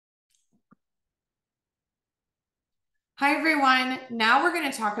Hi, everyone. Now we're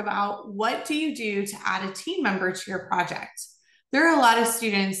going to talk about what do you do to add a team member to your project. There are a lot of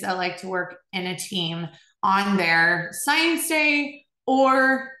students that like to work in a team on their Science Day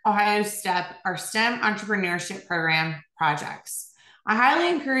or Ohio STEP, our STEM Entrepreneurship Program projects. I highly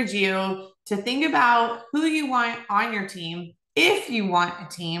encourage you to think about who you want on your team, if you want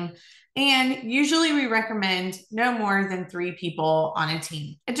a team, and usually we recommend no more than 3 people on a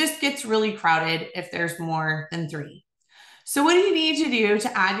team. It just gets really crowded if there's more than 3. So what do you need to do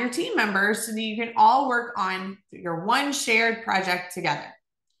to add your team members so that you can all work on your one shared project together?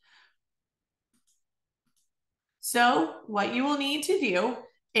 So what you will need to do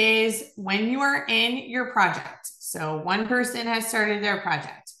is when you are in your project, so one person has started their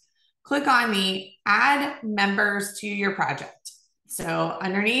project, click on the add members to your project. So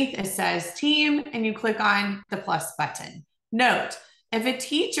underneath it says team and you click on the plus button. Note, if a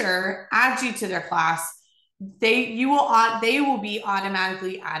teacher adds you to their class, they will be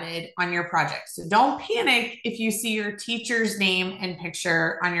automatically added on your project. So don't panic if you see your teacher's name and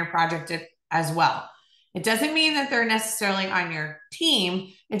picture on your project as well. It doesn't mean that they're necessarily on your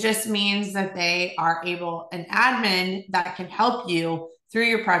team. It just means that they are an admin that can help you through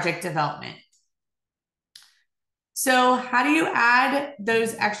your project development. So how do you add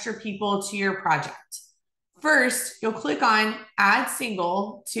those extra people to your project? First, you'll click on add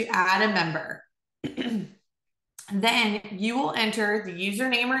single to add a member. Then you will enter the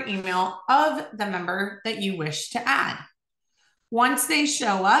username or email of the member that you wish to add. Once they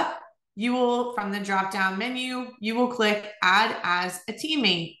show up, from the drop-down menu, you will click add as a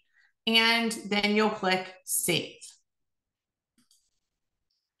teammate, and then you'll click save.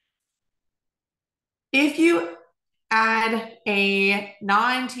 If you add a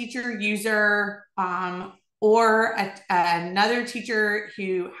non-teacher user or another teacher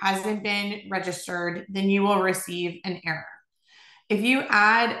who hasn't been registered, then you will receive an error. If you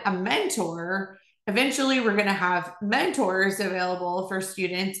add a mentor, eventually we're going to have mentors available for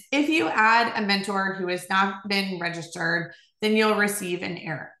students. If you add a mentor who has not been registered, then you'll receive an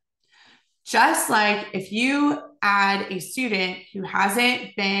error. Just like if you add a student who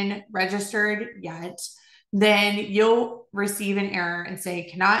hasn't been registered yet, then you'll receive an error and say,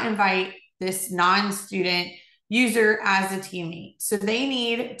 cannot invite this non-student user as a teammate. So they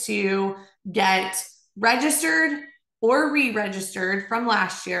need to get registered or re-registered from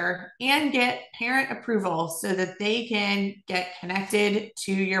last year and get parent approval so that they can get connected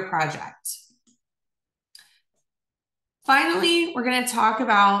to your project. Finally, we're going to talk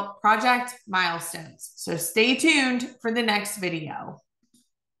about project milestones. So stay tuned for the next video.